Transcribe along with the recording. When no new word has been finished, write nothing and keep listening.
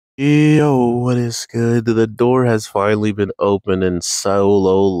Yo, what is good? The door has finally been opened and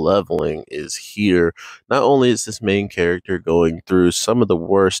solo leveling is here. Not only is this main character going through some of the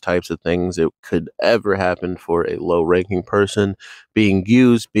worst types of things that could ever happen for a low ranking person, being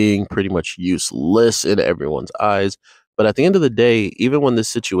used, being pretty much useless in everyone's eyes. But at the end of the day, even when this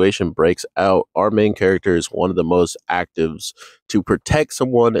situation breaks out, our main character is one of the most actives to protect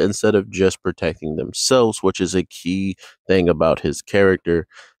someone instead of just protecting themselves, which is a key thing about his character.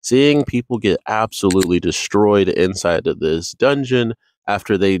 Seeing people get absolutely destroyed inside of this dungeon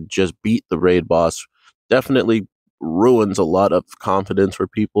after they just beat the raid boss definitely ruins a lot of confidence for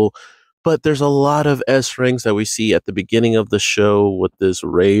people. But there's a lot of S rings that we see at the beginning of the show with this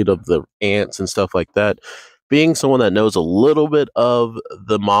raid of the ants and stuff like that. Being someone that knows a little bit of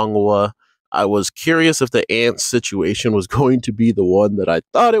the manga, I was curious if the ant situation was going to be the one that I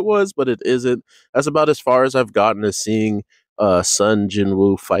thought it was, but it isn't. That's about as far as I've gotten as seeing Sun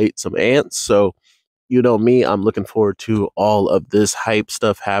Jinwoo fight some ants. So, you know me, I'm looking forward to all of this hype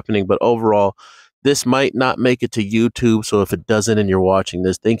stuff happening. But overall, this might not make it to YouTube. So if it doesn't and you're watching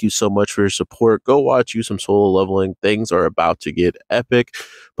this, thank you so much for your support. Go watch you some solo leveling. Things are about to get epic.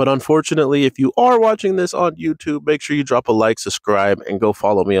 But unfortunately, if you are watching this on YouTube, make sure you drop a like, subscribe, and go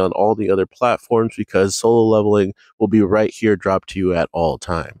follow me on all the other platforms because solo leveling will be right here dropped to you at all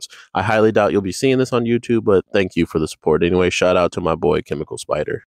times. I highly doubt you'll be seeing this on YouTube, but thank you for the support. Anyway, shout out to my boy Chemical Spider.